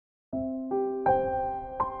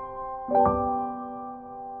The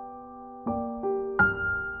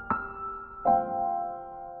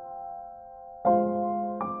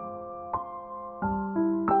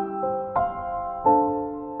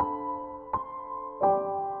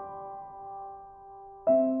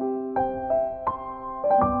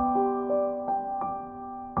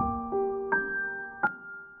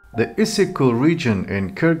Issyk-Kul region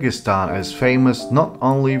in Kyrgyzstan is famous not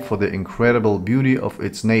only for the incredible beauty of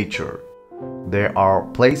its nature. There are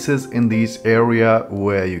places in this area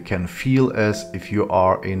where you can feel as if you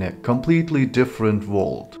are in a completely different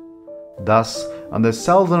world. Thus, on the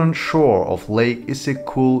southern shore of Lake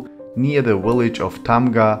Issyk-Kul, near the village of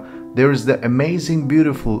Tamga, there is the amazing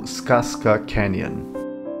beautiful Skazka Canyon.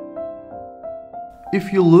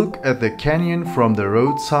 If you look at the canyon from the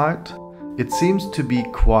roadside, it seems to be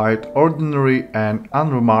quite ordinary and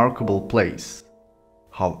unremarkable place.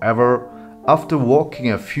 However, after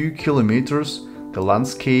walking a few kilometers, the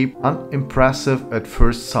landscape, unimpressive at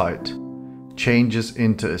first sight, changes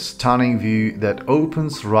into a stunning view that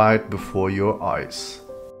opens right before your eyes.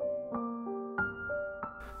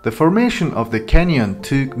 The formation of the canyon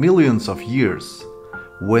took millions of years.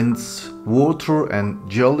 Winds, water and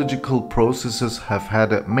geological processes have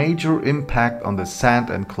had a major impact on the sand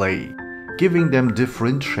and clay, giving them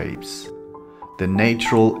different shapes. The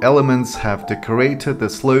natural elements have decorated the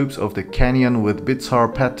slopes of the canyon with bizarre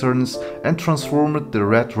patterns and transformed the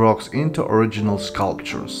red rocks into original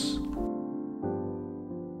sculptures.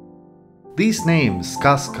 This name,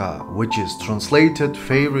 Skazka, which is translated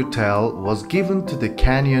fairy tale, was given to the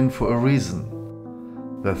canyon for a reason.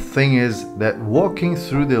 The thing is that walking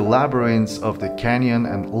through the labyrinths of the canyon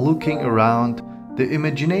and looking around, the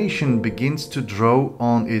imagination begins to draw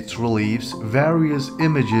on its reliefs various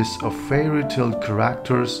images of fairy tale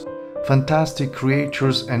characters, fantastic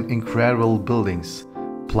creatures and incredible buildings,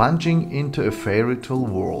 plunging into a fairy tale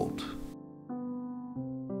world.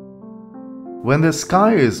 When the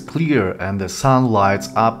sky is clear and the sun lights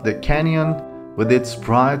up the canyon, with its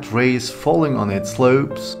bright rays falling on its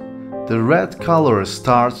slopes, the red color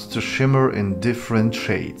starts to shimmer in different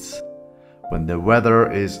shades. When the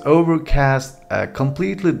weather is overcast, a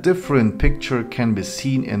completely different picture can be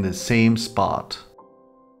seen in the same spot.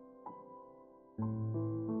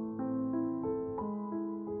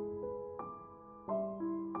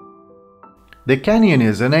 The canyon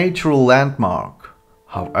is a natural landmark.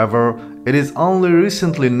 However, it is only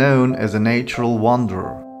recently known as a natural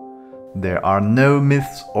wonder. There are no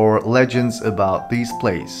myths or legends about this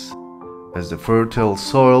place, as the fertile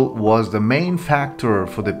soil was the main factor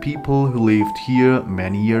for the people who lived here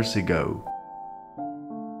many years ago.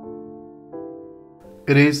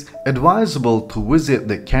 It is advisable to visit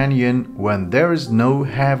the canyon when there is no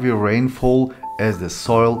heavy rainfall, as the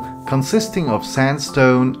soil, consisting of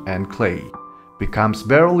sandstone and clay, becomes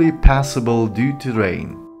barely passable due to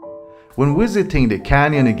rain. When visiting the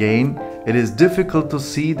canyon again, it is difficult to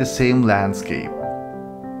see the same landscape.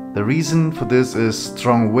 The reason for this is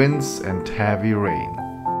strong winds and heavy rain.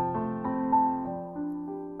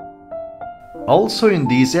 Also in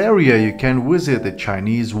this area you can visit the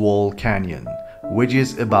Chinese Wall Canyon, which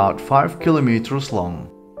is about 5 kilometers long.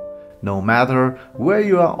 No matter where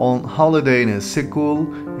you are on holiday in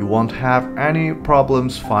Issyk-Kul, you won't have any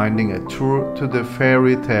problems finding a tour to the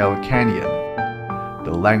Fairytale Canyon.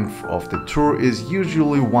 The length of the tour is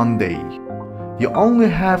usually 1 day. You only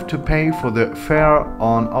have to pay for the fare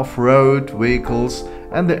on off-road vehicles,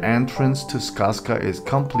 and the entrance to Skazka is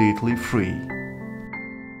completely free.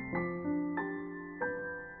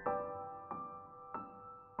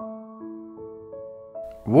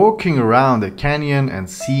 Walking around the canyon and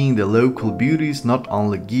seeing the local beauties not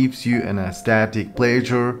only gives you an aesthetic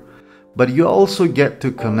pleasure, but you also get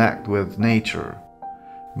to connect with nature.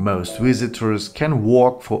 Most visitors can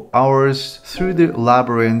walk for hours through the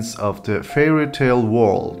labyrinths of the fairy tale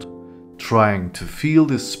world, trying to feel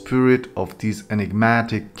the spirit of this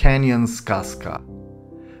enigmatic canyon Skazka.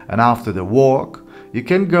 And after the walk, you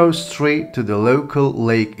can go straight to the local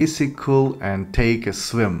Lake Issyk-Kul and take a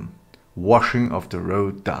swim, washing off the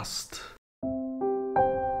road dust.